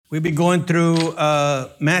We've been going through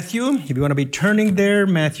Matthew. If you want to be turning there,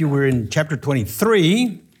 Matthew, we're in chapter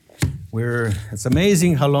 23. It's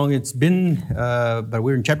amazing how long it's been, but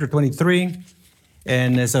we're in chapter 23.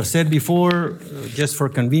 And as I've said before, just for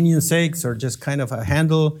convenience sakes or just kind of a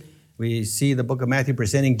handle, we see the book of Matthew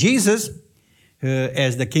presenting Jesus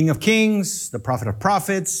as the King of Kings, the Prophet of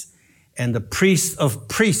Prophets, and the Priest of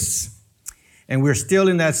Priests. And we're still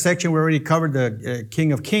in that section. We already covered the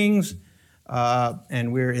King of Kings.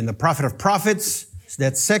 And we're in the Prophet of Prophets,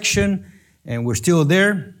 that section, and we're still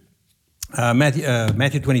there,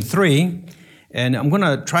 Matthew 23. And I'm going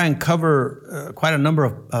to try and cover quite a number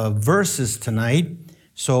of verses tonight.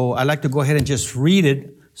 So I'd like to go ahead and just read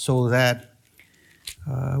it so that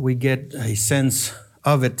we get a sense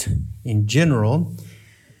of it in general.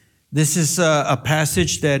 This is a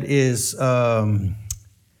passage that is,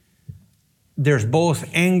 there's both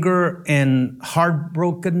anger and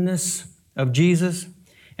heartbrokenness of Jesus,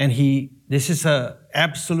 and this is an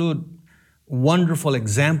absolute wonderful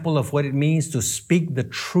example of what it means to speak the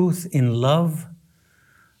truth in love.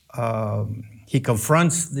 He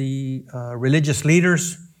confronts the religious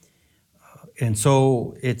leaders, and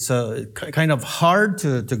so it's kind of hard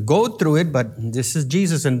to go through it, but this is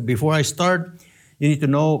Jesus. And before I start, you need to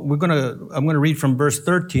know, I'm going to read from verse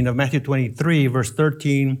 13 of Matthew 23, verse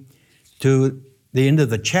 13 to the end of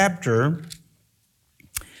the chapter.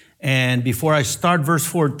 And before I start, verse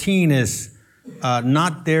 14 is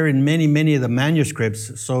not there in many of the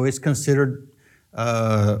manuscripts, so it's considered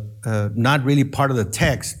not really part of the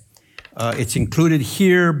text. It's included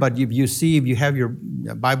here, but if you have your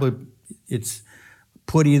Bible, it's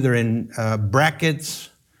put either in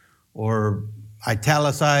brackets or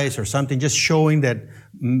italicized or something, just showing that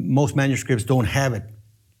most manuscripts don't have it,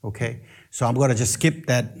 okay? So I'm going to just skip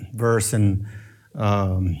that verse, and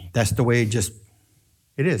that's the way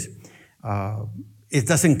it is. It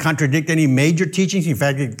doesn't contradict any major teachings. In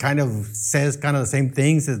fact, it kind of says the same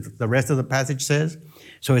things as the rest of the passage says.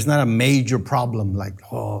 So it's not a major problem like,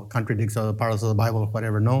 contradicts other parts of the Bible or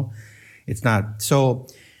whatever. No, it's not. So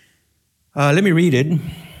let me read it.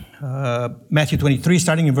 Matthew 23,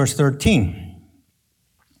 starting in verse 13.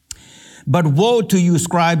 But woe to you,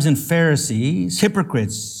 scribes and Pharisees,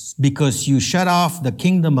 hypocrites, because you shut off the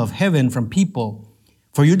kingdom of heaven from people.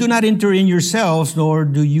 For you do not enter in yourselves, nor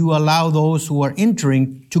do you allow those who are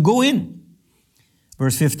entering to go in.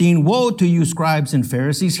 Verse 15, woe to you, scribes and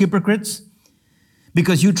Pharisees, hypocrites,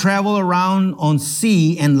 because you travel around on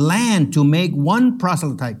sea and land to make one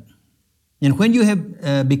proselyte. And when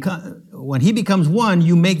when he becomes one,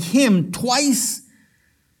 you make him twice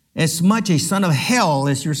as much a son of hell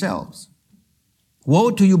as yourselves.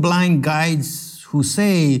 Woe to you, blind guides, who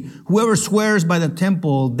say, whoever swears by the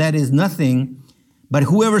temple, that is nothing, but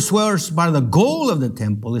whoever swears by the gold of the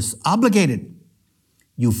temple is obligated.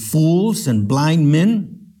 You fools and blind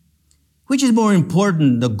men, which is more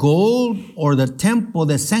important, the gold or the temple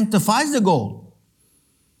that sanctifies the gold?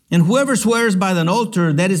 And whoever swears by the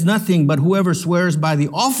altar, that is nothing, but whoever swears by the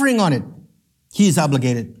offering on it, he is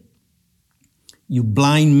obligated. You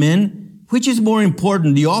blind men, which is more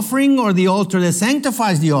important, the offering or the altar that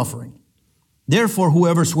sanctifies the offering? Therefore,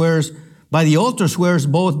 whoever swears by the altar swears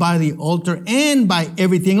both by the altar and by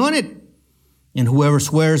everything on it. And whoever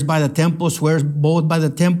swears by the temple swears both by the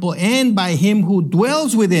temple and by him who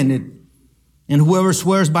dwells within it. And whoever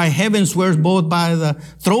swears by heaven swears both by the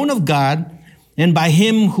throne of God and by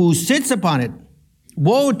him who sits upon it.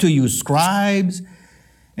 Woe to you, scribes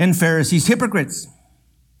and Pharisees, hypocrites!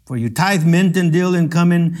 For you tithe mint and dill and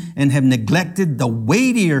cumin and have neglected the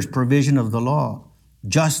weightier provision of the law,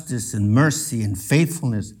 justice and mercy and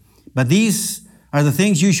faithfulness. But these are the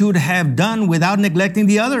things you should have done without neglecting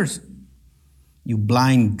the others. You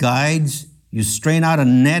blind guides, you strain out a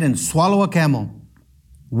net and swallow a camel.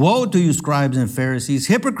 Woe to you, scribes and Pharisees,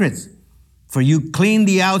 hypocrites! For you clean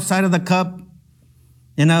the outside of the cup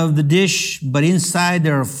and of the dish, but inside they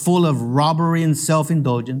are full of robbery and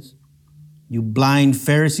self-indulgence. You blind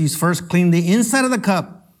Pharisees, first clean the inside of the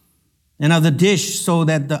cup and of the dish, so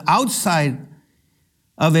that the outside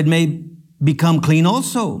of it may become clean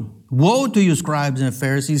also. Woe to you, scribes and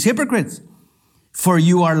Pharisees, hypocrites! For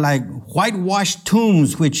you are like whitewashed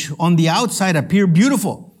tombs, which on the outside appear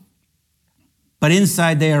beautiful, but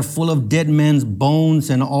inside they are full of dead men's bones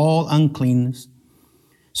and all uncleanness.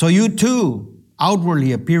 So you too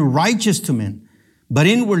outwardly appear righteous to men, but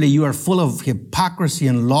inwardly you are full of hypocrisy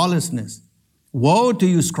and lawlessness. Woe to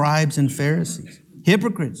you, scribes and Pharisees,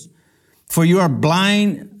 hypocrites! For you are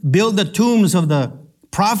blind, build the tombs of the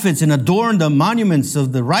prophets and adorn the monuments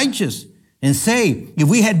of the righteous, and say, if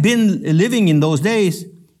we had been living in those days,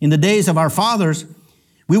 in the days of our fathers,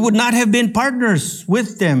 we would not have been partners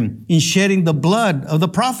with them in shedding the blood of the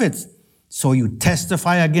prophets. So you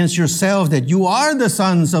testify against yourselves that you are the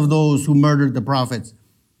sons of those who murdered the prophets.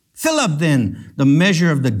 Fill up then the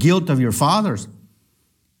measure of the guilt of your fathers.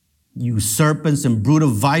 You serpents and brood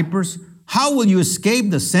of vipers, how will you escape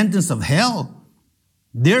the sentence of hell?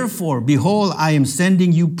 Therefore, behold, I am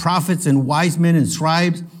sending you prophets and wise men and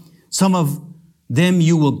scribes. Some of them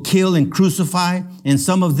you will kill and crucify, and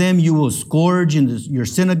some of them you will scourge in your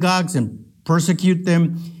synagogues and persecute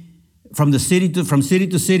them from city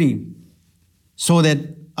to city, so that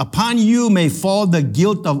upon you may fall the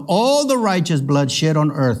guilt of all the righteous blood shed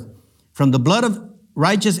on earth, from the blood of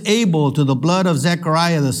righteous Abel to the blood of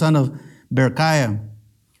Zechariah, the son of Berechiah,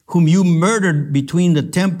 whom you murdered between the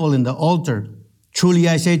temple and the altar. Truly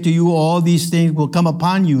I say to you, all these things will come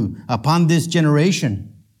upon you, upon this generation.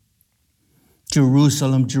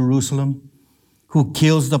 Jerusalem, Jerusalem, who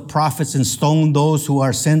kills the prophets and stones those who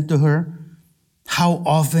are sent to her. How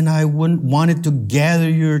often I wanted to gather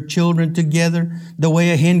your children together the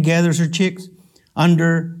way a hen gathers her chicks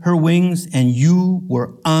under her wings, and you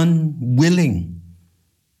were unwilling.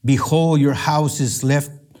 Behold, your house is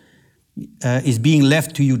being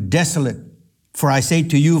left to you desolate. For I say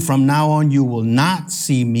to you, from now on you will not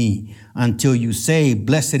see me until you say,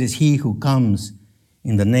 blessed is he who comes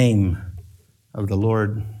in the name of the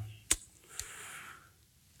Lord.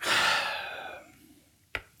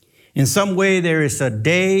 In some way, there is a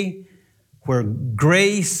day where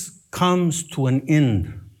grace comes to an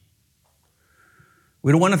end.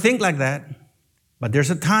 We don't want to think like that, but there's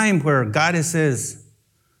a time where God says,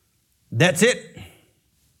 that's it.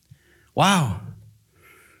 Wow.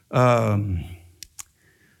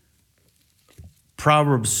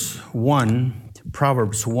 Proverbs 1,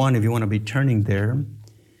 if you want to be turning there,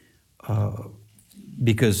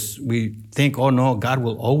 because we think, oh no,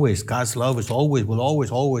 God's love is will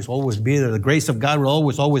always be there. The grace of God will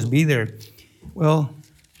always be there. Well,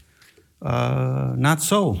 not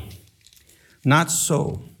so. Not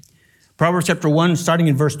so. Proverbs chapter 1, starting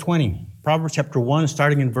in verse 20. Proverbs chapter 1,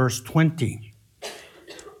 starting in verse 20.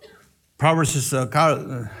 Proverbs is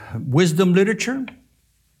wisdom literature.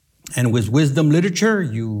 And with wisdom literature,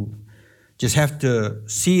 you just have to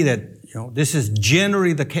see that, this is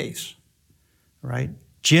generally the case, right?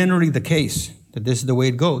 Generally the case that this is the way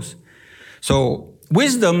it goes. So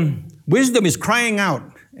wisdom is crying out,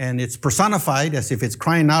 and it's personified as if it's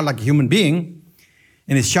crying out like a human being,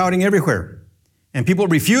 and it's shouting everywhere. And people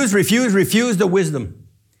refuse the wisdom.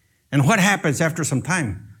 And what happens after some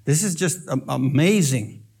time? This is just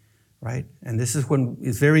amazing, right? And this is when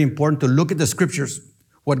it's very important to look at the scriptures,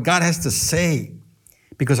 what God has to say,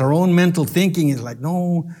 because our own mental thinking is like,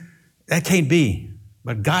 no, that can't be.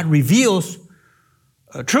 But God reveals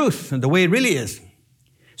truth and the way it really is.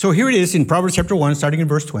 So here it is in Proverbs chapter 1, starting in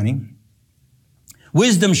verse 20.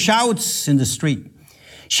 Wisdom shouts in the street.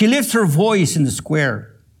 She lifts her voice in the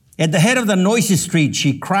square. At the head of the noisy street,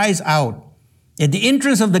 she cries out. At the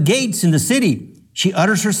entrance of the gates in the city, she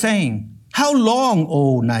utters her saying, how long,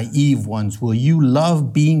 O naive ones, will you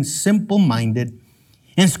love being simple-minded?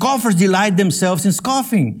 And scoffers delight themselves in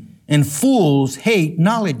scoffing, and fools hate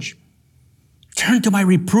knowledge. Turn to my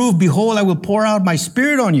reproof. Behold, I will pour out my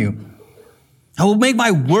spirit on you. I will make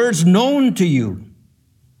my words known to you.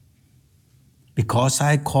 Because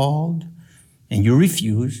I called and you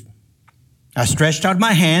refused, I stretched out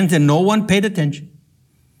my hands and no one paid attention.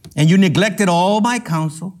 And you neglected all my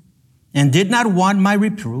counsel and did not want my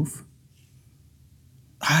reproof.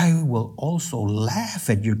 I will also laugh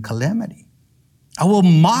at your calamity. I will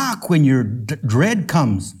mock when your dread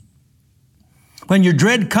comes. When your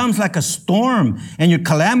dread comes like a storm and your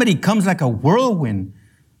calamity comes like a whirlwind,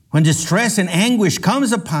 when distress and anguish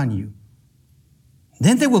comes upon you,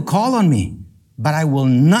 then they will call on me, but I will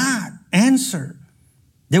not answer.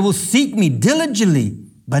 They will seek me diligently,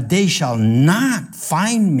 but they shall not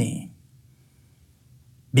find me.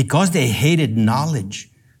 Because they hated knowledge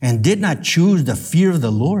and did not choose the fear of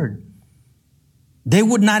the Lord. They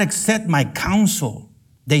would not accept my counsel.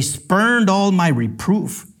 They spurned all my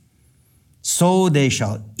reproof. So they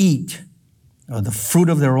shall eat of the fruit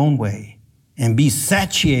of their own way and be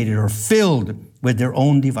satiated or filled with their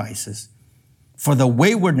own devices. For the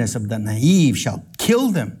waywardness of the naive shall kill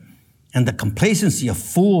them, and the complacency of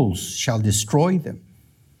fools shall destroy them.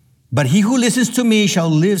 But he who listens to me shall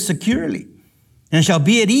live securely and shall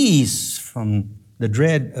be at ease from the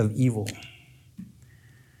dread of evil.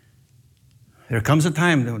 There comes a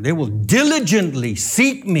time that they will diligently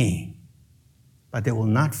seek me, but they will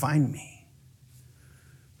not find me.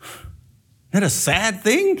 Isn't that a sad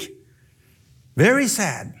thing? Very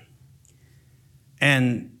sad.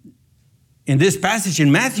 And in this passage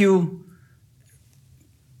in Matthew,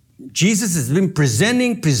 Jesus has been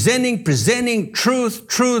presenting truth,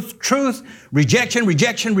 rejection.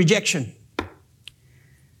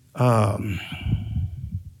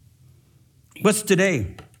 What's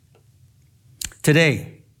today?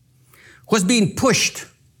 Today, what's being pushed?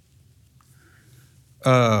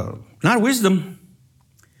 Not wisdom,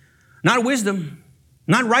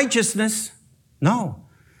 not righteousness. No.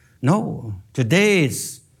 Today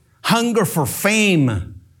it's hunger for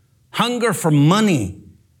fame, hunger for money,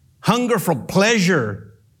 hunger for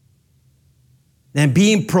pleasure, and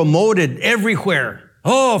being promoted everywhere.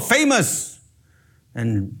 Oh, famous.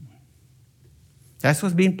 And that's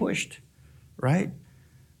what's being pushed, right?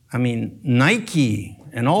 I mean, Nike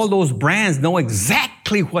and all those brands know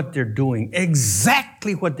exactly what they're doing.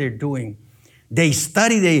 They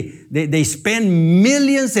study, they spend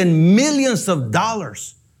millions and millions of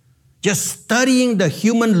dollars just studying the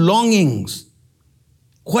human longings,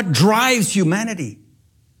 what drives humanity.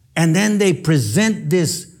 And then they present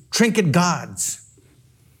these trinket gods.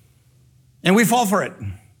 And we fall for it.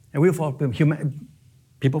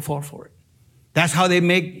 People fall for it. That's how they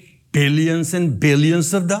make billions and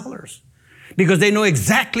billions of dollars. Because they know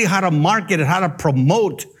exactly how to market and how to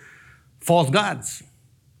promote false gods.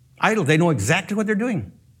 Idols, they know exactly what they're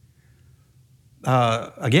doing.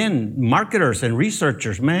 Again, marketers and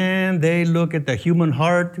researchers, man, they look at the human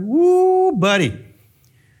heart. Woo, buddy.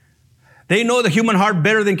 They know the human heart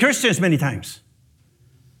better than Christians many times.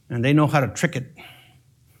 And they know how to trick it.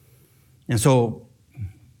 And so,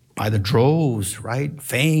 by the droves, right?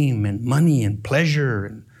 Fame and money and pleasure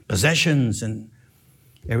and possessions and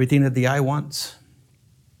everything that the eye wants.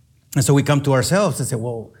 And so we come to ourselves and say,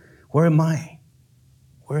 well, where am I?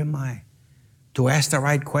 To ask the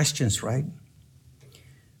right questions, right?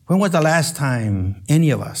 When was the last time any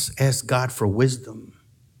of us asked God for wisdom,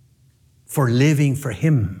 for living for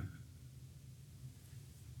Him?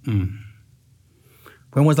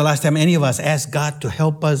 When was the last time any of us asked God to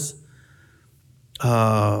help us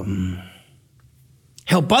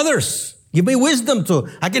help others? Give me wisdom so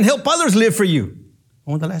I can help others live for you.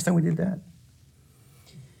 When was the last time we did that?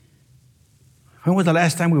 When was the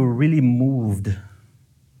last time we were really moved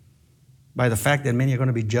by the fact that many are going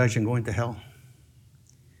to be judged and going to hell?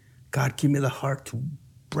 God, give me the heart to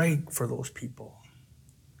break for those people.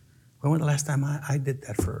 When was the last time I did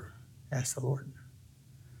that ask the Lord?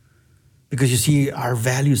 Because you see, our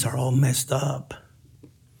values are all messed up.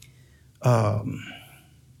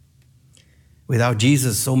 Without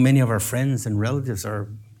Jesus, so many of our friends and relatives are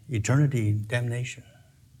eternity damnation.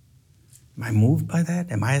 Am I moved by that?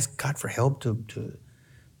 Am I asking God for help to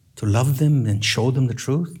love them and show them the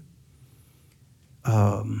truth?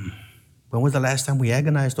 When was the last time we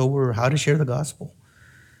agonized over how to share the gospel?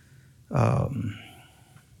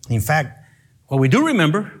 In fact, what we do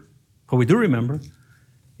remember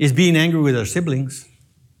is being angry with our siblings,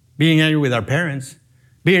 being angry with our parents,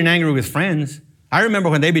 being angry with friends. I remember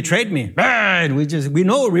when they betrayed me.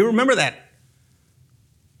 We remember that.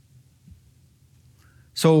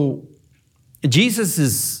 So Jesus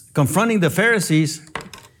is confronting the Pharisees,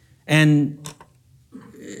 and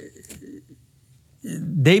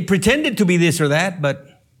they pretended to be this or that,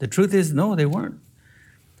 but the truth is, no, they weren't.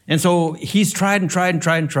 And so he's tried.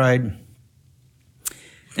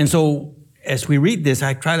 And so as we read this,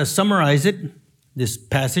 I try to summarize it, this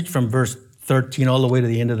passage from verse 13 all the way to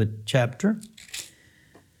the end of the chapter.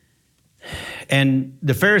 And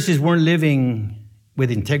the Pharisees weren't living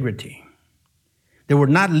with integrity. They were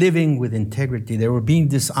not living with integrity. They were being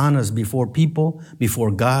dishonest before people,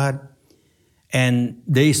 before God, and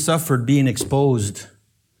they suffered being exposed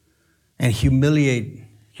and humiliated.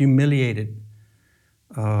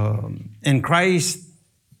 And Christ,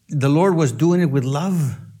 the Lord, was doing it with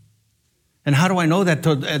love. And how do I know that?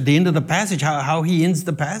 At the end of the passage, how he ends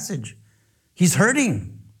the passage. He's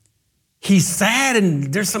hurting. He's sad,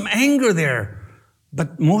 and there's some anger there.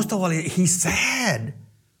 But most of all, he's sad.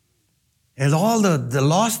 There's all the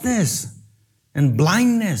lostness and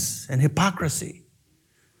blindness and hypocrisy.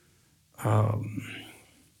 And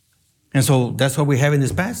so that's what we have in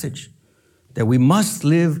this passage, that we must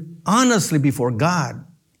live honestly before God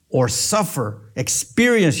or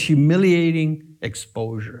experience humiliating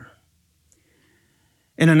exposure.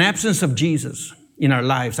 In an absence of Jesus in our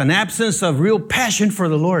lives, an absence of real passion for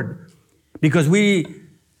the Lord, because we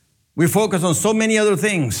focus on so many other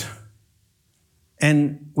things,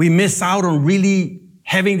 and we miss out on really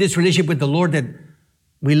having this relationship with the Lord, that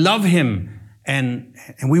we love Him and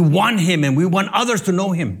we want Him and we want others to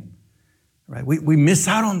know Him. Right? We miss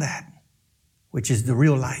out on that, which is the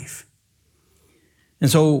real life. And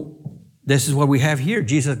so this is what we have here.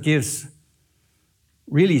 Jesus gives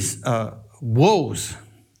really woes.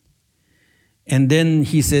 And then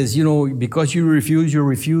he says, because you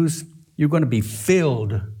refuse, you're going to be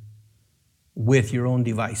filled with your own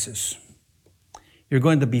devices. You're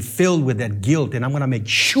going to be filled with that guilt, and I'm going to make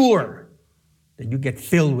sure that you get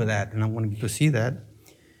filled with that, and I want you to see that.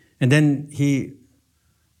 And then he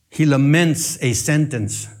laments a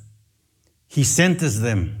sentence. He sentenced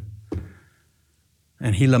them,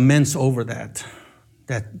 and he laments over that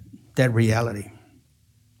reality.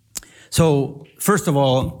 So, first of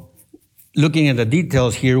all, looking at the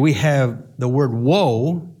details here, we have the word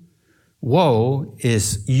woe. Woe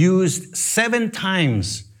is used 7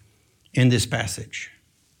 times in this passage.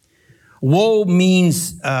 Woe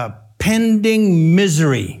means pending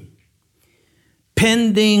misery,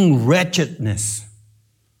 pending wretchedness,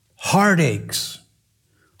 heartaches,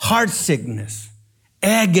 heart sickness,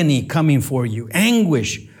 agony coming for you,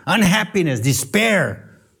 anguish, unhappiness,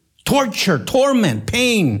 despair, torture, torment,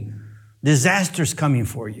 pain, disasters coming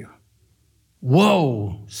for you.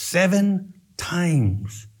 Woe, 7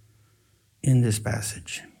 times in this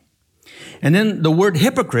passage. And then the word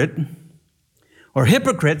hypocrite, or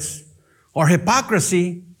hypocrites, or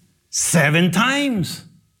hypocrisy, 7 times.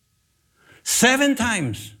 7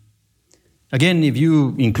 times. Again, if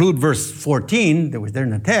you include verse 14, that was there in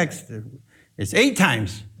the text, it's 8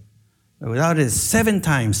 times. Without it, 7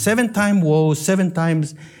 times. 7 times woe, 7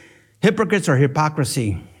 times hypocrites or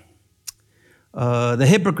hypocrisy. The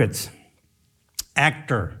hypocrites,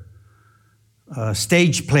 actor,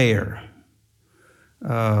 stage player.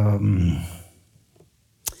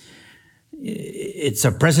 It's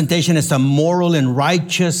a presentation, it's a moral and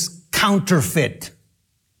righteous counterfeit.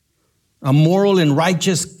 A moral and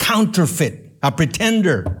righteous counterfeit, a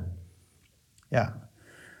pretender. Yeah.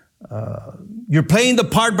 You're playing the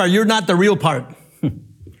part, but you're not the real part.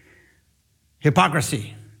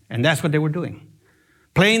 Hypocrisy. And that's what they were doing.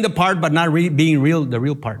 Playing the part, but not being the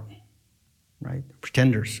real part. Right?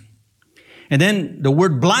 Pretenders. And then the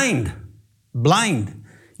word blind,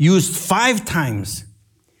 used 5 times.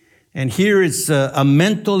 And here it's a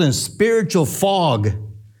mental and spiritual fog.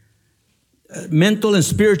 Mental and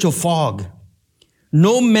spiritual fog.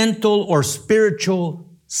 No mental or spiritual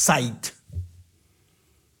sight.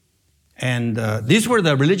 And these were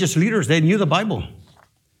the religious leaders. They knew the Bible.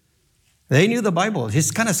 They knew the Bible.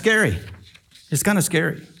 It's kind of scary. It's kind of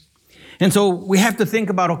scary. And so we have to think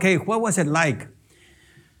about, okay, what was it like?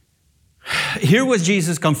 Here was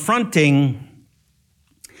Jesus confronting,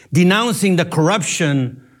 denouncing the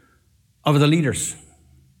corruption of the leaders.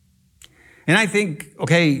 And I think,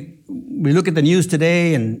 okay, we look at the news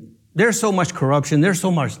today and there's so much corruption, there's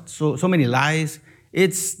so many lies.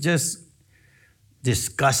 It's just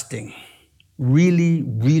disgusting. Really,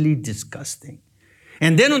 really disgusting.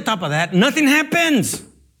 And then on top of that, nothing happens.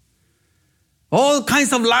 All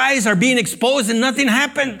kinds of lies are being exposed and nothing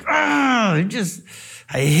happens. I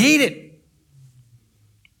hate it.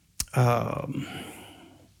 Can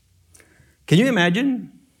you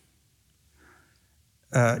imagine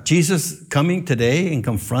Jesus coming today and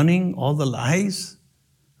confronting all the lies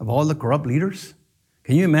of all the corrupt leaders?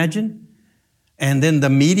 Can you imagine? And then the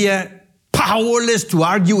media powerless to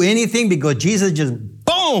argue anything because Jesus just,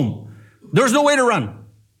 boom, there's no way to run.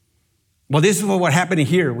 Well, this is what happened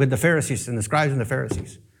here with the Pharisees and the scribes and the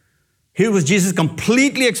Pharisees. Here was Jesus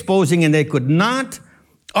completely exposing and they could not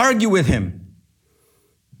argue with him.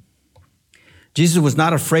 Jesus was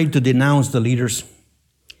not afraid to denounce the leaders.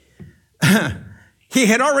 He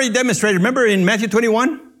had already demonstrated, remember in Matthew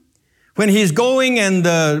 21? When he's going and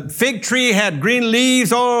the fig tree had green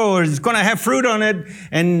leaves, it's going to have fruit on it,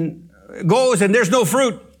 and goes and there's no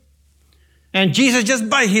fruit. And Jesus just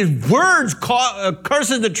by his words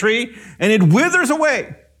curses the tree and it withers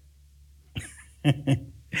away.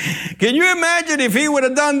 Can you imagine if he would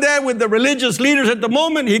have done that with the religious leaders at the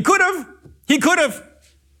moment? He could have.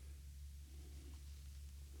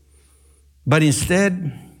 But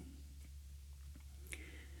instead,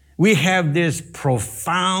 we have this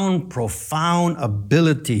profound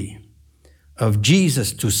ability of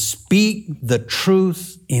Jesus to speak the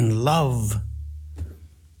truth in love.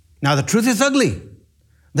 Now, the truth is ugly.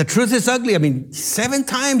 The truth is ugly. I mean, 7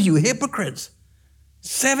 times, you hypocrites.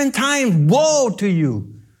 7 times, woe to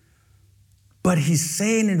you. But he's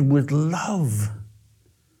saying it with love.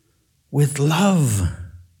 With love.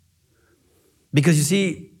 Because you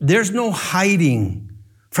see, there's no hiding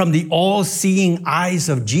from the all-seeing eyes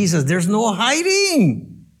of Jesus. There's no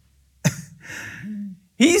hiding.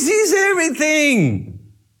 He sees everything.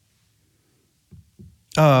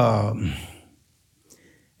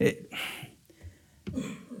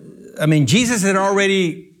 Jesus had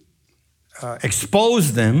already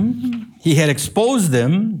exposed them. He had exposed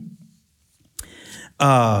them.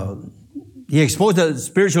 He exposed the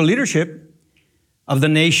spiritual leadership of the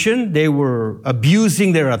nation. They were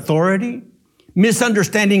abusing their authority,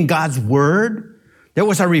 misunderstanding God's word. There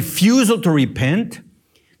was a refusal to repent.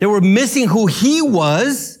 They were missing who he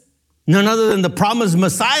was, none other than the promised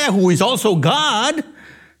Messiah, who is also God.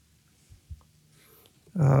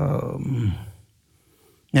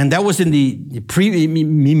 And that was in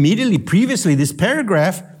immediately previously, this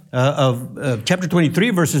paragraph of chapter 23,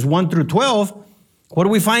 verses 1 through 12. What do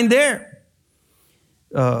we find there?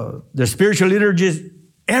 The spiritual leaders'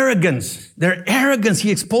 arrogance. Their arrogance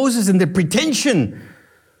he exposes, and their pretension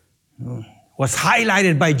was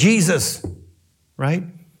highlighted by Jesus, right?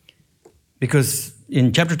 Because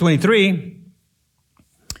in chapter 23,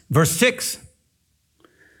 verse 6,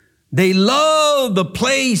 they love the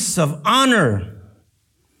place of honor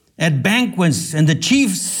at banquets and the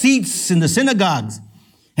chief seats in the synagogues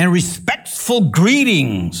and respectful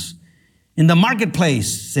greetings in the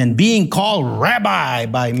marketplace and being called rabbi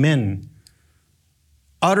by men.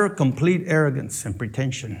 Utter, complete arrogance and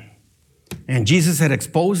pretension. And Jesus had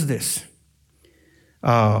exposed this.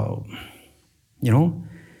 And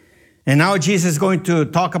now Jesus is going to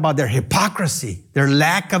talk about their hypocrisy, their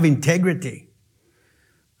lack of integrity,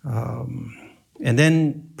 and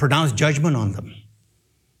then pronounce judgment on them.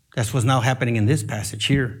 That's what's now happening in this passage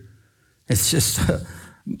here. It's just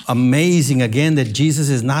amazing again that Jesus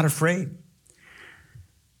is not afraid.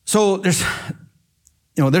 So there's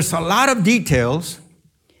a lot of details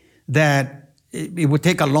that it would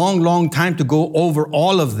take a long, long time to go over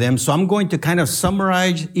all of them. So I'm going to kind of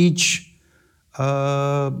summarize each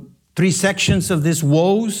 3 sections of this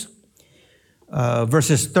woes,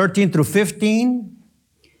 verses 13 through 15,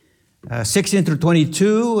 16 through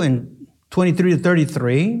 22, and 23 to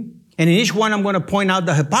 33. And in each one, I'm going to point out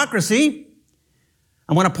the hypocrisy.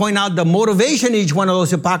 I'm going to point out the motivation in each one of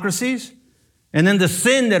those hypocrisies, and then the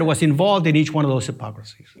sin that was involved in each one of those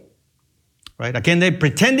hypocrisies. Right? Again, they're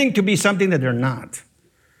pretending to be something that they're not.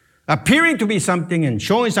 Appearing to be something and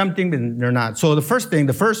showing something that they're not. So the first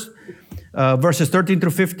verses 13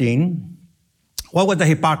 through 15, what was the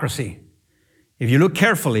hypocrisy? If you look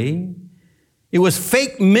carefully, it was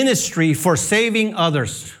fake ministry for saving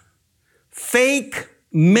others. Fake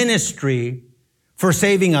ministry for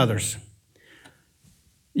saving others.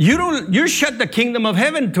 You shut the kingdom of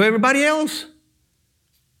heaven to everybody else.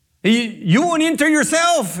 You won't enter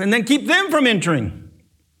yourself and then keep them from entering.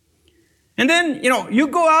 And then, you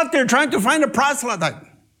go out there trying to find a proselyte.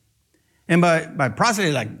 And by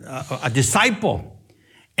proselyte, like a disciple.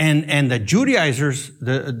 And the Judaizers,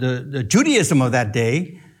 the Judaism of that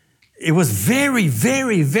day, it was very,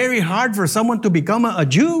 very, very hard for someone to become a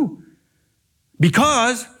Jew.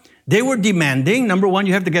 Because they were demanding, number one,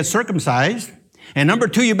 you have to get circumcised. And number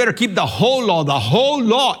two, you better keep the whole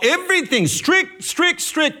law, everything, strict.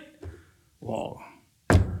 Whoa.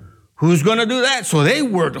 Who's going to do that? So they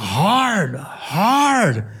worked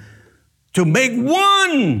hard to make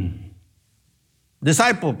one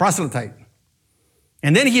disciple, proselyte.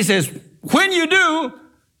 And then he says, when you do,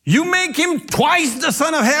 you make him twice the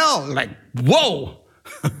son of hell. Like, whoa.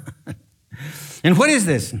 And what is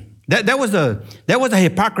this? That was the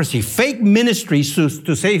hypocrisy, fake ministries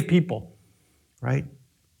to save people, right?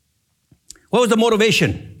 What was the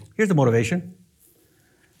motivation? Here's the motivation.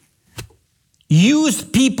 Use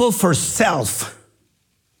people for self.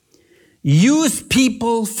 Use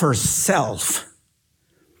people for self.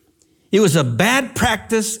 It was a bad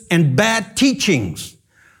practice and bad teachings,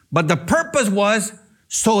 but the purpose was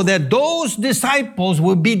so that those disciples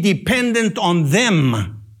would be dependent on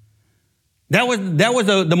them. That was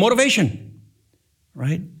the motivation,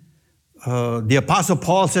 right? The Apostle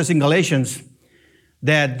Paul says in Galatians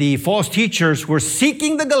that the false teachers were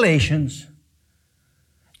seeking the Galatians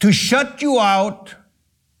to shut you out,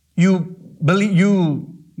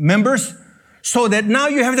 you members, so that now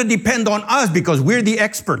you have to depend on us because we're the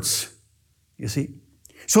experts, you see.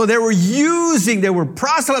 So they were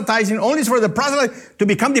proselytizing only for the proselyte to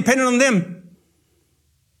become dependent on them.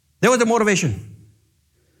 That was the motivation.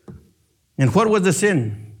 And what was the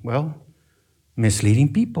sin? Well,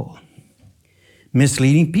 misleading people.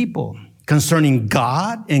 Misleading people concerning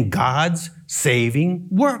God and God's saving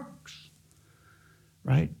works.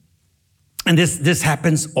 Right? And this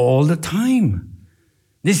happens all the time.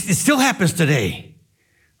 It still happens today.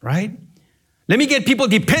 Right? Let me get people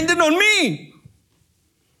dependent on me.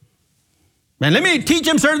 And let me teach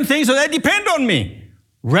them certain things so they depend on me.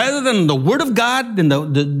 Rather than the Word of God and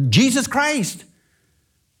the Jesus Christ.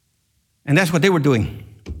 And that's what they were doing.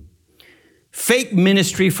 Fake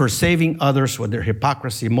ministry for saving others with their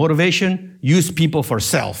hypocrisy. Motivation, use people for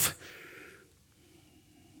self.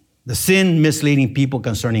 The sin misleading people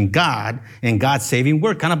concerning God and God's saving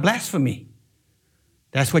word, kind of blasphemy.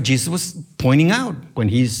 That's what Jesus was pointing out when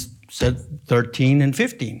he said 13 and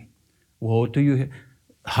 15. Woe to you.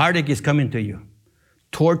 Heartache is coming to you.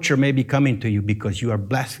 Torture may be coming to you because you are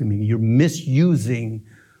blaspheming. You're misusing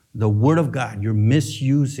the word of God. You're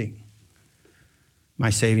misusing my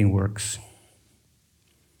saving works.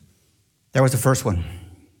 That was the first one.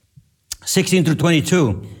 16 through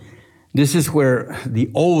 22. This is where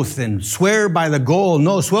the oath and swear by the gold.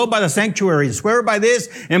 No, swear by the sanctuary. Swear by this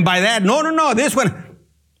and by that. No. This one.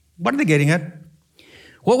 What are they getting at?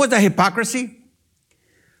 What was the hypocrisy?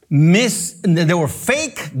 There were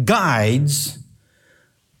fake guides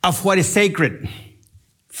of what is sacred.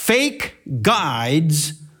 Fake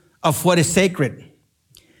guides of what is sacred.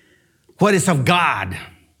 What is of God.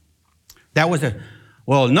 That was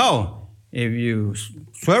no. If you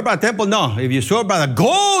swear by the temple, no. If you swear by the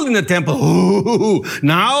gold in the temple,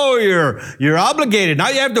 now you're obligated. Now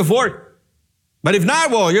you have to afford. But if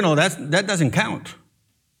not, that doesn't count.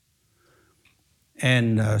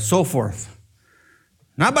 And so forth.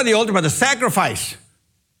 Not by the altar, but the sacrifice.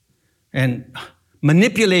 And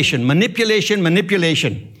manipulation.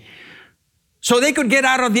 So they could get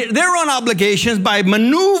out of their own obligations by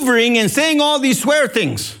maneuvering and saying all these swear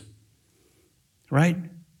things. Right?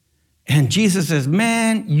 And Jesus says,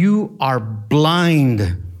 man, you are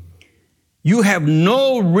blind. You have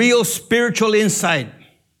no real spiritual insight.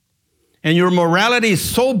 And your morality is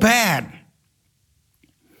so bad.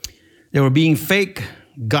 They were being fake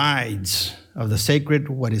guides of the sacred,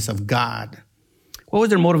 what is of God. What was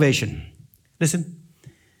their motivation? Listen.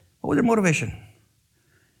 What was their motivation?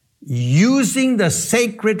 Using the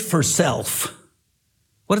sacred for self.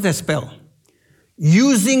 What does that spell?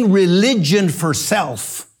 Using religion for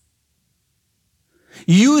self.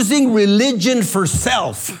 Using religion for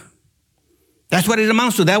self. That's what it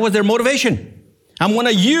amounts to. That was their motivation. I'm going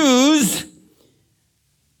to use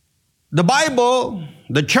the Bible,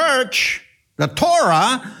 the church, the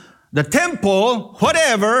Torah, the temple,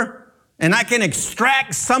 whatever, and I can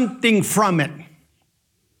extract something from it.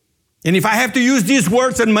 And if I have to use these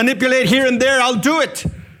words and manipulate here and there, I'll do it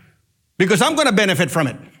because I'm going to benefit from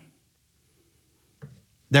it.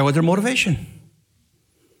 That was their motivation.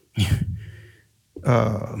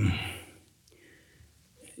 In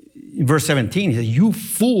verse 17, he says, you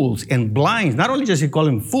fools and blinds. Not only does he call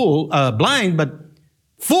him blind, but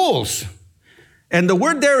fools. And the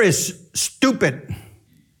word there is stupid.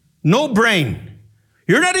 No brain.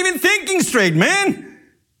 You're not even thinking straight, man.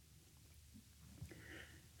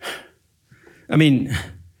 And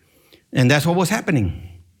that's what was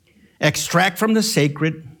happening. Extract from the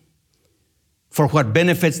sacred for what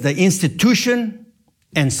benefits the institution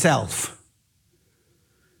and self.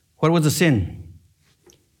 What was the sin?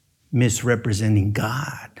 Misrepresenting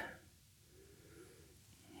God.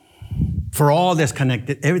 For all that's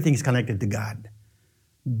connected, everything's connected to God.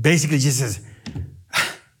 Basically, Jesus says,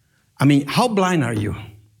 how blind are you?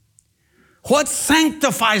 What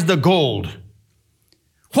sanctifies the gold?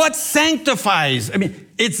 What sanctifies?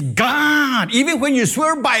 It's God. Even when you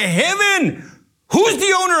swear by heaven, who's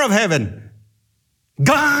the owner of heaven?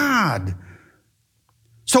 God.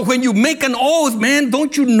 So when you make an oath, man,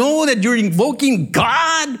 don't you know that you're invoking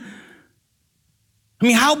God?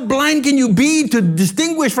 How blind can you be to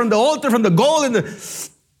distinguish from the altar, from the gold, and the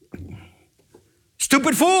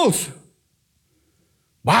stupid fools?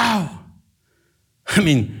 Wow.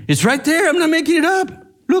 It's right there. I'm not making it up.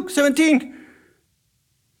 Look, 17.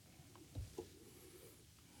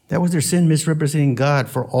 That was their sin, misrepresenting God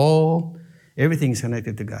for all. Everything's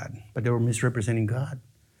connected to God, but they were misrepresenting God.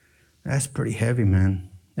 That's pretty heavy, man.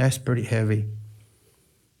 That's pretty heavy.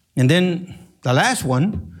 And then the last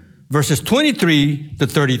one, verses 23 to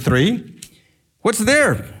 33. What's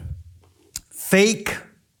there? Fake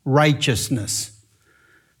righteousness.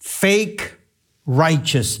 Fake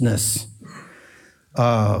righteousness.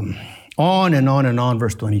 On and on and on.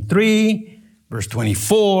 Verse 23, verse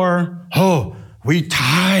 24. Oh, we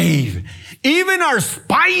tithe. Even our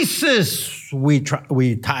spices, we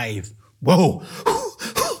tithe. Whoa.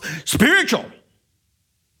 Spiritual.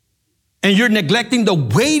 And you're neglecting the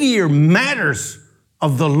weightier matters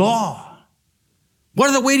of the law.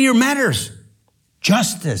 What are the weightier matters?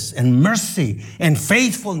 Justice and mercy and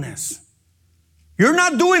faithfulness. You're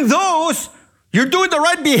not doing those. You're doing the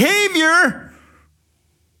right behavior.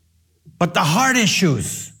 But the hard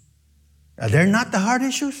issues, are they not the hard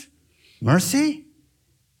issues? Mercy,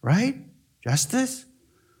 right? Justice,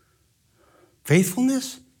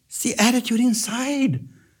 faithfulness. It's the attitude inside.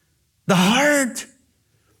 The heart.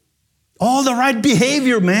 All the right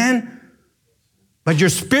behavior, man. But your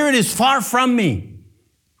spirit is far from me.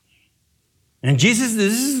 And Jesus,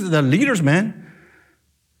 this is the leaders, man.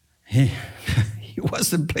 He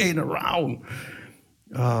wasn't playing around.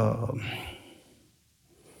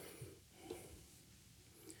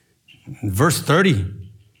 Verse 30.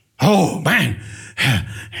 Oh, man.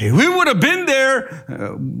 If we would have been there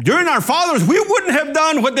during our fathers, we wouldn't have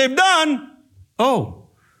done what they've done. Oh,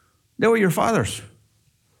 they were your fathers.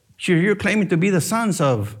 You're claiming to be the sons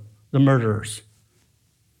of the murderers.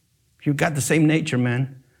 You've got the same nature,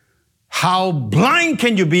 man. How blind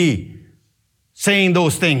can you be saying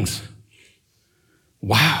those things?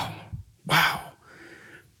 Wow.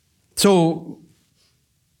 So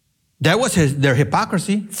that was their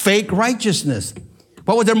hypocrisy, fake righteousness.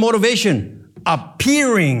 What was their motivation?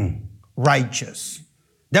 Appearing righteous.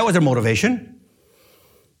 That was their motivation.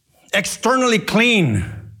 Externally clean.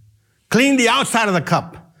 Clean the outside of the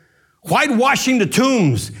cup. Whitewashing the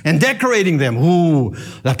tombs and decorating them. Ooh,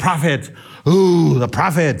 the prophet. Ooh, the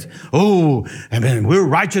prophet. Ooh, and then we're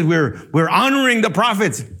righteous. We're honoring the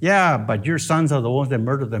prophets. Yeah, but your sons are the ones that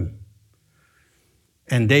murdered them.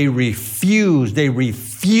 And they refuse to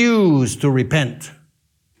repent.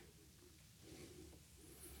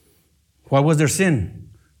 What was their sin?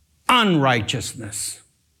 Unrighteousness.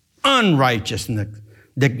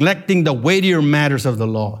 Neglecting the weightier matters of the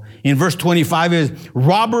law. In verse 25 is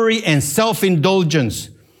robbery and self-indulgence.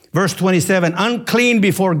 Verse 27, unclean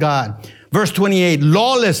before God. Verse 28,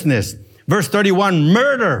 lawlessness. Verse 31,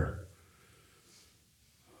 murder.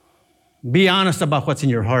 Be honest about what's in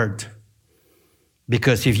your heart.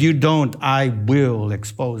 Because if you don't, I will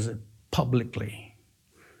expose it publicly.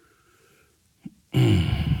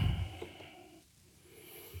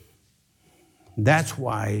 That's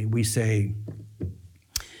why we say,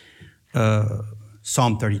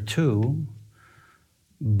 Psalm 32,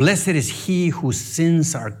 blessed is he whose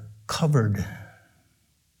sins are covered.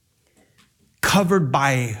 Covered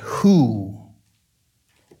by who?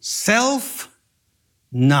 Self?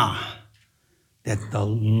 Nah. That the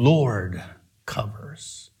Lord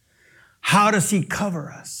covers. How does he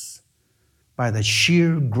cover us? By the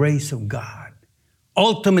sheer grace of God.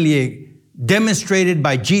 Ultimately demonstrated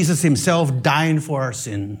by Jesus himself dying for our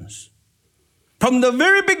sins. From the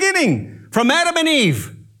very beginning, from Adam and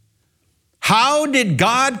Eve, how did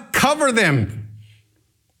God cover them?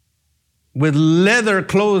 With leather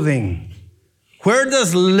clothing. Where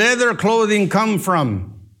does leather clothing come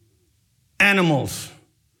from? Animals.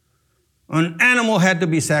 An animal had to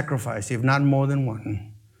be sacrificed, if not more than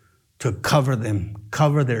one, to cover them,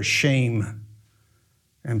 cover their shame.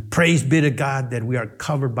 And praise be to God that we are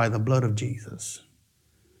covered by the blood of Jesus.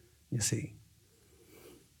 You see.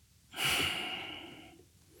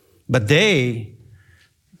 But they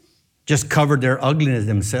just covered their ugliness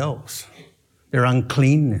themselves, their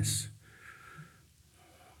uncleanness.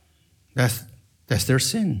 That's their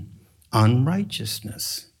sin,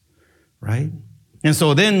 unrighteousness, right? And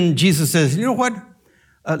so then Jesus says, you know what?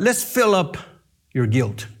 Let's fill up your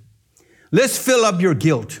guilt. Let's fill up your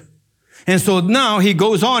guilt. And so now he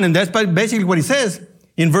goes on, and that's basically what he says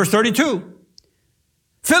in verse 32.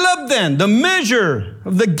 Fill up then the measure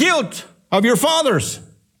of the guilt of your fathers.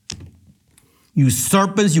 You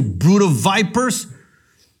serpents, you brood of vipers.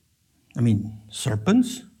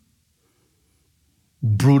 Serpents?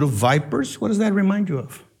 Brood of vipers? What does that remind you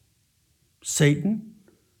of? Satan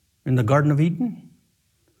in the Garden of Eden?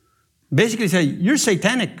 Basically say, you're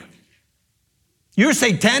satanic. You're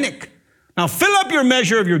satanic. Now fill up your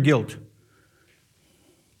measure of your guilt.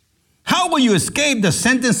 How will you escape the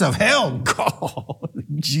sentence of hell? God,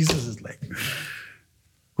 Jesus is like,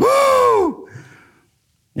 woo!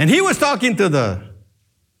 And he was talking to the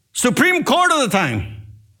Supreme Court of the time.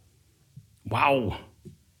 Wow.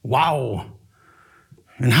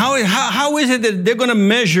 And how is it that they're going to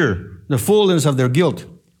measure the fullness of their guilt?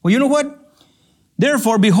 Well, you know what?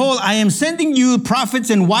 Therefore, behold, I am sending you prophets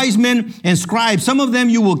and wise men and scribes. Some of them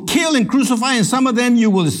you will kill and crucify, and some of them you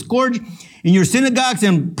will scourge in your synagogues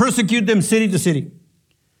and persecute them city to city.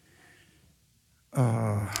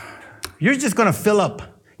 You're just going to fill up.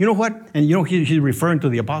 You know what? And you know, he's referring to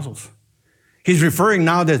the apostles. He's referring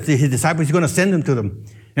now that his disciples, he's going to send them to them.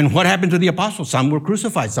 And what happened to the apostles? Some were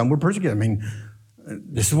crucified, some were persecuted.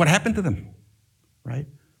 This is what happened to them, right?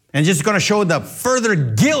 And just going to show the further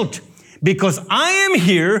guilt, because I am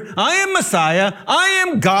here, I am Messiah, I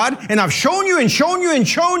am God, and I've shown you and shown you and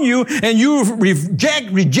shown you, and you reject,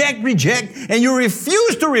 and you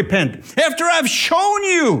refuse to repent. After I've shown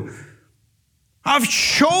you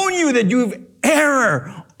that you've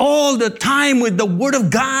error all the time with the Word of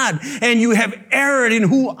God, and you have erred in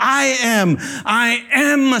who I am. I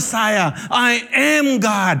am Messiah. I am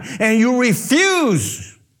God. And you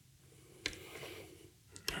refuse.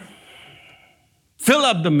 Fill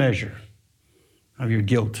up the measure of your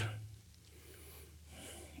guilt.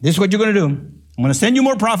 This is what you're going to do. I'm going to send you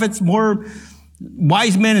more prophets, more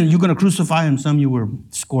wise men, and you're going to crucify them. Some you were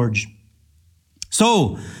scourged.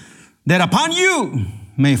 So that upon you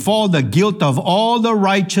may fall the guilt of all the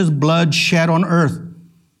righteous blood shed on earth,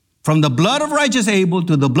 from the blood of righteous Abel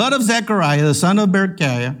to the blood of Zechariah, the son of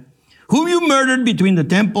Berechiah, whom you murdered between the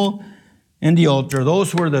temple and the altar.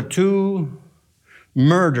 Those were the two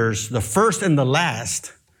murders, the first and the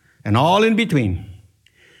last, and all in between.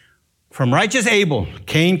 From righteous Abel,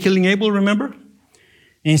 Cain killing Abel, remember?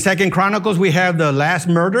 In 2 Chronicles, we have the last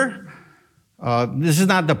murder. This is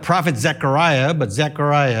not the prophet Zechariah, but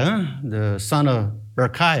Zechariah, the son of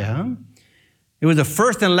Berechiah. It was the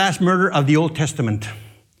first and last murder of the Old Testament.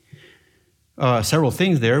 Several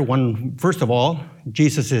things there. One, first of all,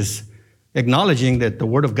 Jesus is acknowledging that the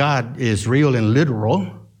Word of God is real and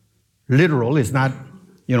literal. Literal is not,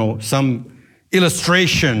 some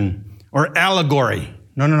illustration or allegory.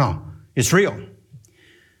 No. It's real.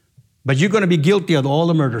 But you're going to be guilty of all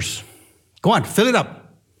the murders. Go on, fill it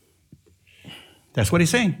up. That's what he's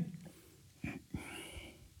saying.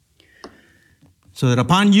 So that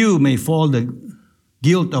upon you may fall the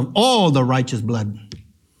guilt of all the righteous blood.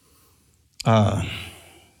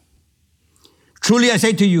 Truly I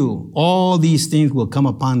say to you, all these things will come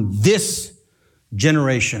upon this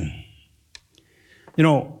generation. We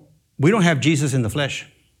don't have Jesus in the flesh,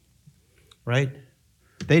 right?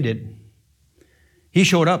 They did. He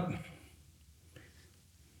showed up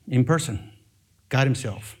in person, God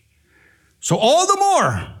himself. So all the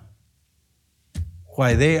more,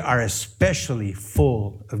 why they are especially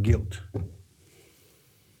full of guilt.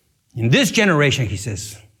 In this generation, he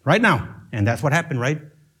says, right now, and that's what happened, right?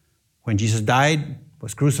 When Jesus died,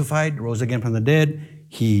 was crucified, rose again from the dead,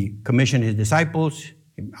 he commissioned his disciples,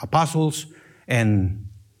 apostles, and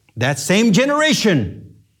that same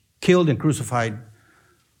generation killed and crucified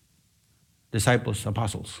disciples,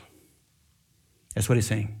 apostles. That's what he's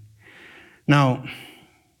saying. Now,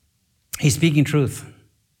 he's speaking truth.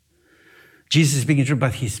 Jesus is speaking truth,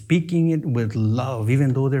 but he's speaking it with love,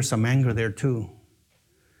 even though there's some anger there too.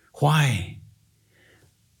 Why?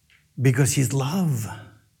 Because he's love.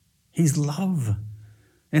 He's love.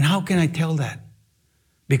 And how can I tell that?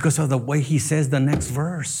 Because of the way he says the next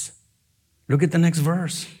verse. Look at the next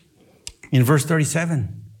verse. In verse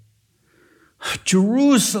 37.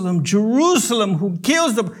 Jerusalem, Jerusalem, who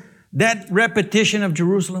kills that repetition of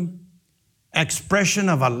Jerusalem, expression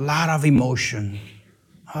of a lot of emotion,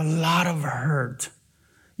 a lot of hurt.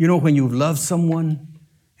 When you love someone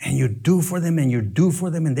and you do for them and you do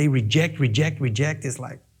for them and they reject, it's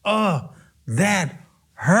like, oh, that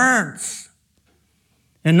hurts.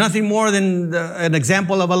 And nothing more than an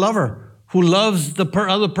example of a lover who loves the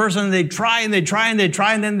other person, and they try, and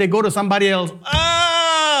then they go to somebody else.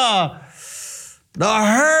 The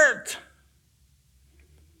hurt.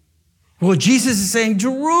 Well, Jesus is saying,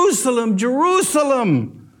 Jerusalem,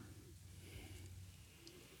 Jerusalem,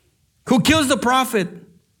 who kills the prophet,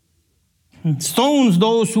 and stones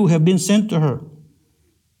those who have been sent to her.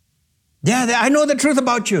 Yeah, I know the truth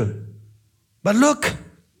about you. But look,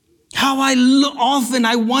 how often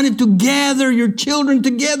I wanted to gather your children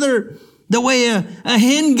together the way a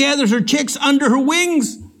hen gathers her chicks under her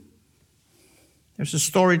wings. There's a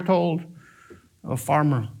story told of a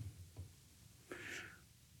farmer.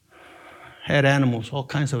 Had animals, all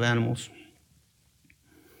kinds of animals.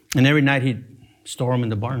 And every night he'd store them in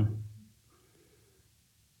the barn.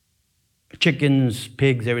 Chickens,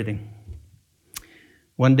 pigs, everything.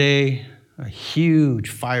 One day, a huge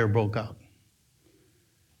fire broke out.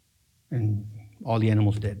 And all the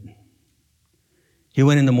animals dead. He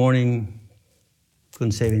went in the morning,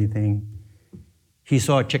 couldn't save anything. He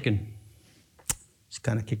saw a chicken. Just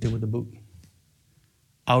kind of kicked it with a boot.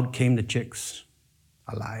 Out came the chicks,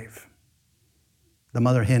 alive. The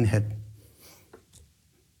mother hen had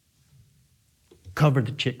covered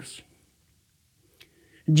the chicks.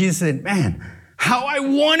 And Jesus said, man, how I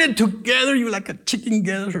wanted to gather you like a chicken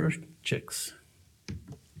gathers her chicks.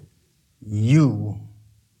 You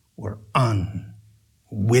were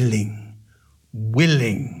unwilling,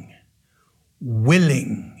 willing.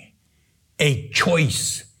 A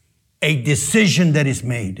choice, a decision that is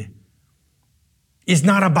made. It's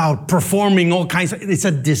not about performing all kinds of, it's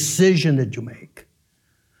a decision that you make.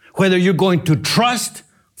 Whether you're going to trust,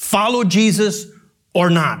 follow Jesus or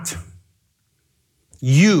not.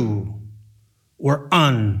 You were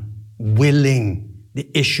unwilling the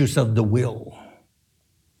issues of the will.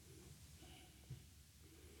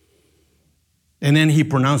 And then he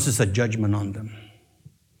pronounces a judgment on them.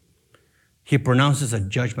 He pronounces a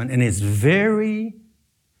judgment, and it's very,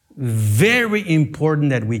 very important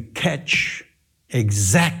that we catch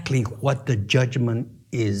exactly what the judgment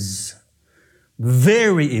is.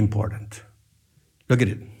 Very important. Look at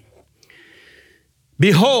it.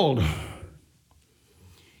 Behold,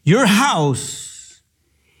 your house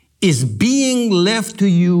is being left to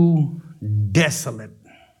you desolate.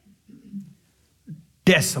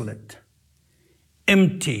 Desolate.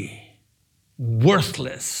 Empty.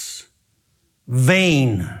 Worthless.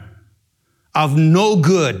 Vain. Of no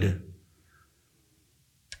good.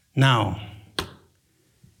 Now,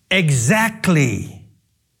 exactly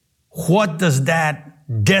what does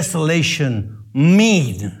that desolation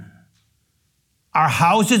mean? Our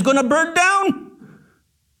house is going to burn down?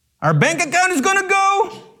 Our bank account is going to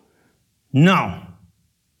go? No.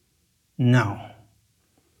 No.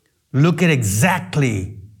 Look at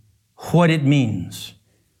exactly what it means.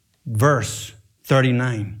 Verse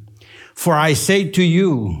 39. For I say to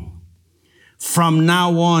you, from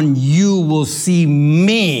now on you will see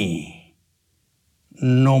me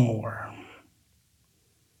no more.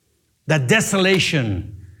 That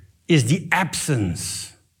desolation is the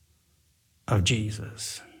absence of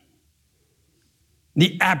Jesus.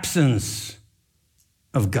 The absence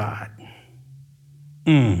of God.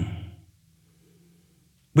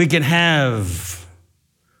 We can have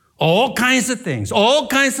all kinds of things, all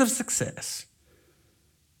kinds of success.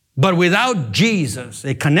 But without Jesus,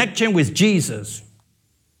 a connection with Jesus,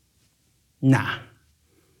 nah.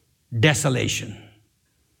 Desolation.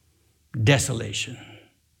 Desolation.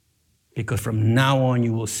 Because from now on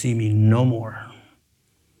you will see me no more.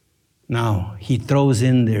 Now, he throws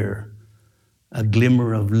in there a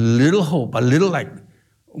glimmer of little hope, a little like,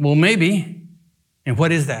 well, maybe. And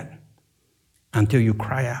what is that? Until you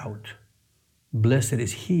cry out, blessed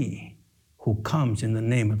is he who comes in the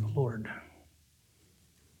name of the Lord.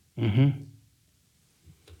 And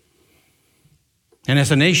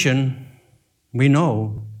as a nation, we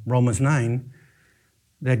know, Romans 9,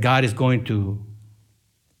 that God is going to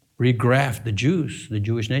regraft the Jews, the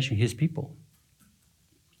Jewish nation, his people.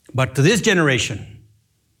 But to this generation,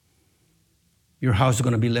 your house is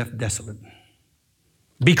going to be left desolate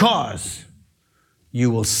because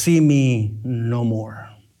you will see me no more.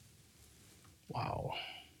 Wow.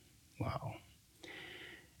 Wow.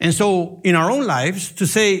 And so in our own lives, to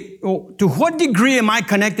say, oh, to what degree am I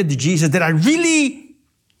connected to Jesus that I really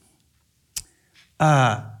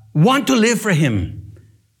want to live for him,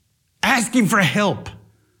 asking for help,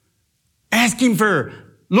 asking for,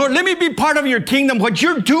 Lord, let me be part of your kingdom, what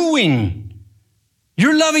you're doing.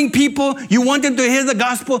 You're loving people. You want them to hear the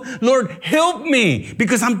gospel. Lord, help me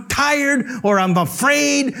because I'm tired or I'm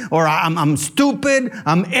afraid or I'm stupid.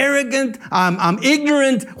 I'm arrogant. I'm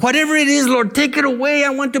ignorant. Whatever it is, Lord, take it away. I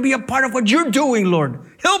want to be a part of what you're doing, Lord.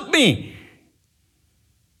 Help me.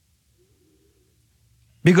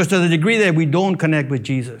 Because to the degree that we don't connect with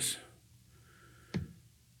Jesus,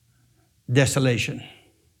 desolation,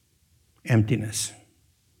 emptiness.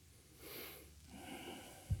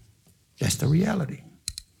 That's the reality.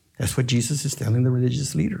 That's what Jesus is telling the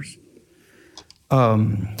religious leaders.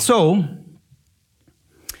 So,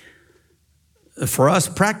 for us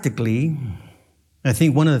practically, I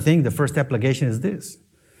think one of the things, the first application is this.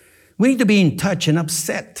 We need to be in touch and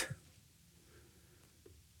upset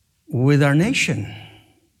with our nation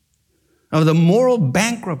of the moral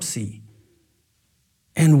bankruptcy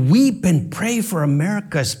and weep and pray for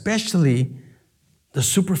America, especially the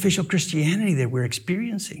superficial Christianity that we're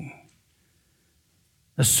experiencing.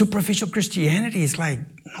 The superficial Christianity is like,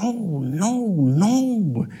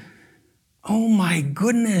 no. Oh my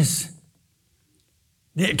goodness.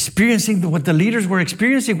 They're experiencing what the leaders were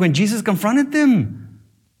experiencing when Jesus confronted them.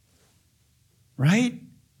 Right?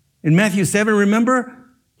 In Matthew 7, remember?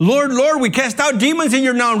 Lord, Lord, we cast out demons in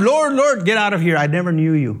your name. Lord, Lord, get out of here. I never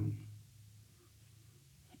knew you.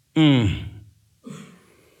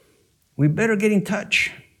 We better get in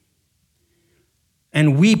touch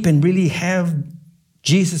and weep and really have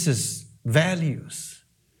Jesus' values.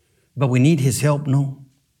 But we need his help, no.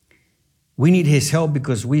 We need his help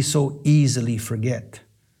because we so easily forget.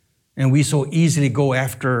 And we so easily go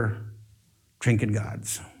after trinket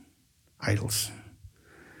gods, idols.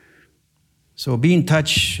 So be in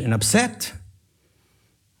touch and upset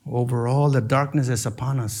over all the darkness that's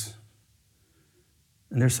upon us.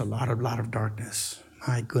 And there's a lot of darkness.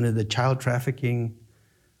 My goodness, the child trafficking,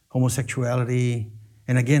 homosexuality.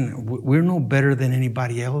 And again, we're no better than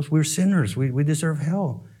anybody else. We're sinners. We deserve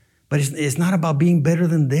hell. But it's not about being better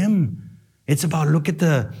than them. It's about look at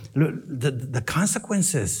the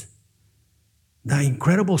consequences. The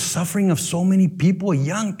incredible suffering of so many people,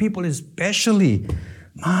 young people especially.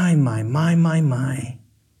 My.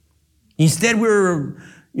 Instead, we're,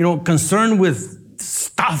 concerned with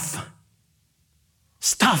stuff.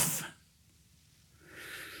 Stuff.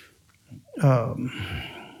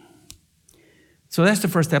 So that's the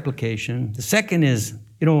first application. The second is,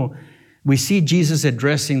 we see Jesus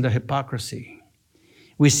addressing the hypocrisy.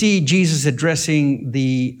 We see Jesus addressing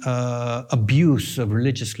the abuse of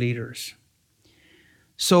religious leaders.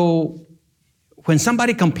 So when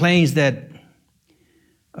somebody complains that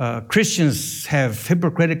Christians have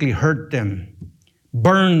hypocritically hurt them,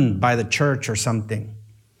 burned by the church or something,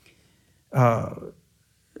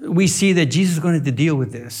 we see that Jesus is going to deal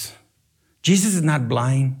with this. Jesus is not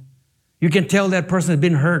blind. You can tell that person has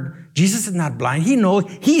been hurt. Jesus is not blind. He knows.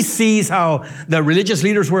 He sees how the religious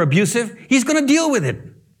leaders were abusive. He's going to deal with it.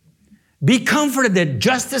 Be comforted that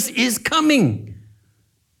justice is coming.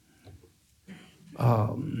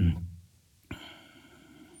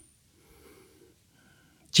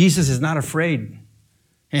 Jesus is not afraid,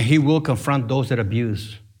 and he will confront those that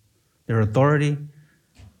abuse their authority,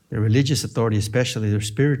 their religious authority especially, their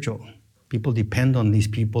spiritual. People depend on these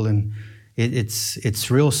people, and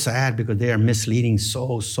it's real sad because they are misleading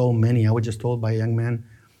so many. I was just told by a young man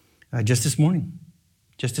just this morning.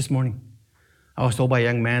 I was told by a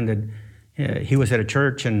young man that he was at a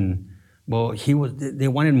church and they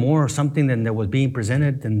wanted more or something than that was being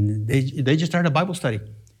presented, and they just started a Bible study.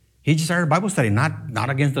 He just started a Bible study, not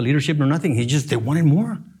against the leadership or nothing. They wanted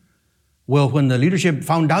more. Well, when the leadership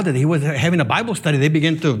found out that he was having a Bible study, they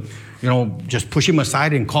began to, just push him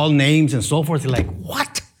aside and call names and so forth. They're like,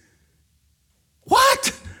 what?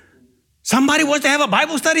 What? Somebody wants to have a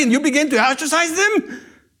Bible study and you begin to ostracize them?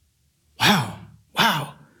 Wow.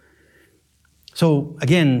 So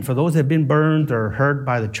again, for those that have been burned or hurt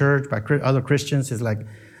by the church, by other Christians, it's like,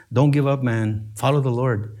 don't give up, man. Follow the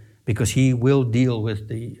Lord, because he will deal with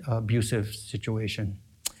the abusive situation.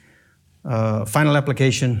 Final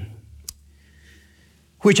application,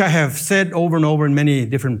 which I have said over and over in many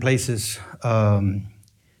different places, to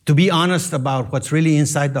be honest about what's really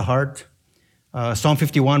inside the heart. Psalm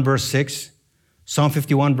 51, verse 6. Psalm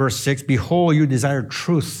 51, verse 6. Behold, you desire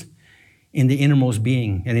truth in the innermost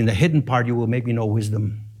being, and in the hidden part you will make me know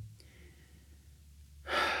wisdom.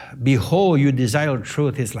 Behold, you desire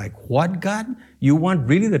truth. It's like, what, God? You want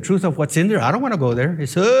really the truth of what's in there? I don't want to go there.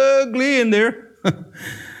 It's ugly in there.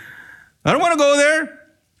 I don't want to go there.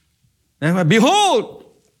 And behold,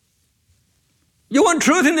 you want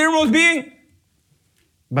truth in the innermost being?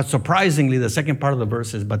 But surprisingly, the second part of the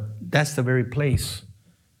verse is, but that's the very place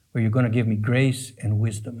where you're going to give me grace and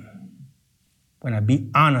wisdom, when I be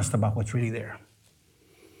honest about what's really there.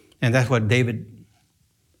 And that's what David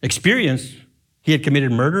experienced. He had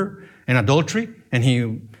committed murder and adultery, and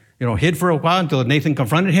he, hid for a while until Nathan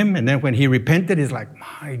confronted him. And then when he repented, he's like,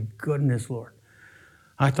 my goodness, Lord,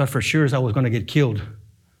 I thought for sure I was going to get killed.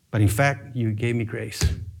 But in fact, you gave me grace.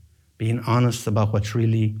 Being honest about what's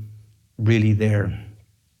really, really there.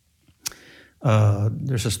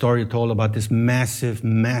 There's a story told about this massive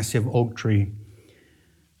oak tree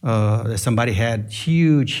that somebody had.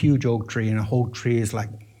 Huge oak tree, and a whole tree is like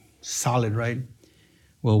solid, right?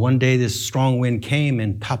 Well, one day this strong wind came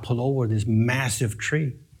and toppled over this massive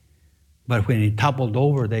tree. But when it toppled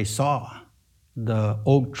over, they saw the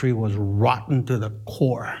oak tree was rotten to the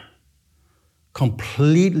core,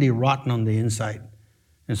 completely rotten on the inside.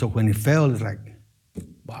 And so when it fell, it's like,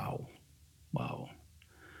 wow.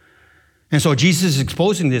 And so Jesus is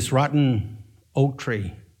exposing this rotten oak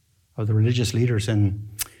tree of the religious leaders. And,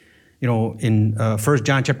 in 1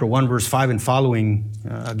 John chapter 1, verse 5 and following,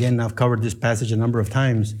 again, I've covered this passage a number of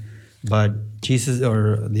times, but Jesus,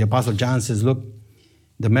 or the Apostle John says, look,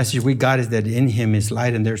 the message we got is that in him is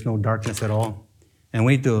light and there's no darkness at all. And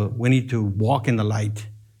we need to walk in the light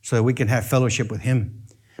so that we can have fellowship with him.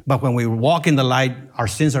 But when we walk in the light, our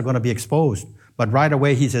sins are going to be exposed. But right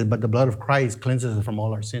away, he says, but the blood of Christ cleanses us from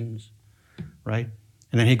all our sins, right?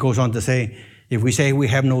 And then he goes on to say, if we say we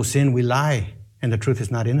have no sin, we lie, and the truth is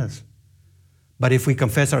not in us. But if we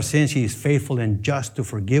confess our sins, he is faithful and just to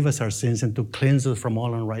forgive us our sins and to cleanse us from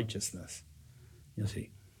all unrighteousness. You see.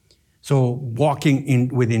 So walking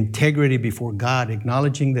with integrity before God,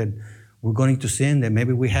 acknowledging that we're going to sin, that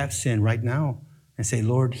maybe we have sinned right now, and say,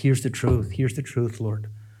 Lord, here's the truth. Here's the truth, Lord.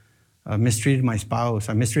 I mistreated my spouse.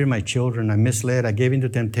 I mistreated my children. I misled. I gave into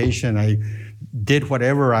temptation. I did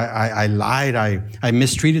whatever. I lied. I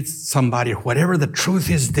mistreated somebody. Whatever the truth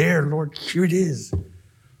is there, Lord, here it is.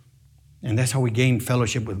 And that's how we gain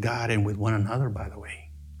fellowship with God and with one another, by the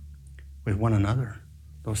way. With one another.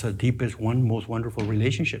 Those are the deepest, most wonderful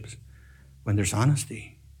relationships, when there's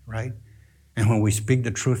honesty, right? And when we speak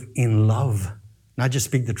the truth in love, not just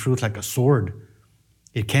speak the truth like a sword.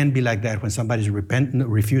 It can be like that when somebody's repentant,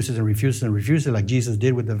 refuses and refuses and refuses, like Jesus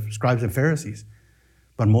did with the scribes and Pharisees.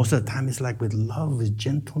 But most of the time, it's like with love, with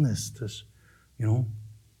gentleness. This,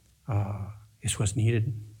 is what's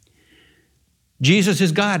needed. Jesus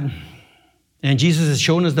is God, and Jesus has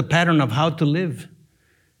shown us the pattern of how to live,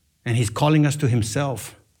 and he's calling us to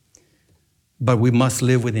himself. But we must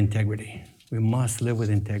live with integrity. We must live with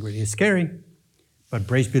integrity. It's scary, but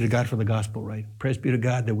praise be to God for the gospel, right? Praise be to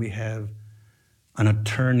God that we have an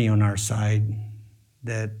attorney on our side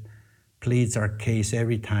that pleads our case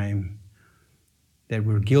every time, that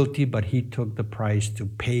we're guilty, but he took the price to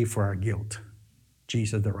pay for our guilt.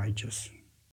 Jesus the righteous.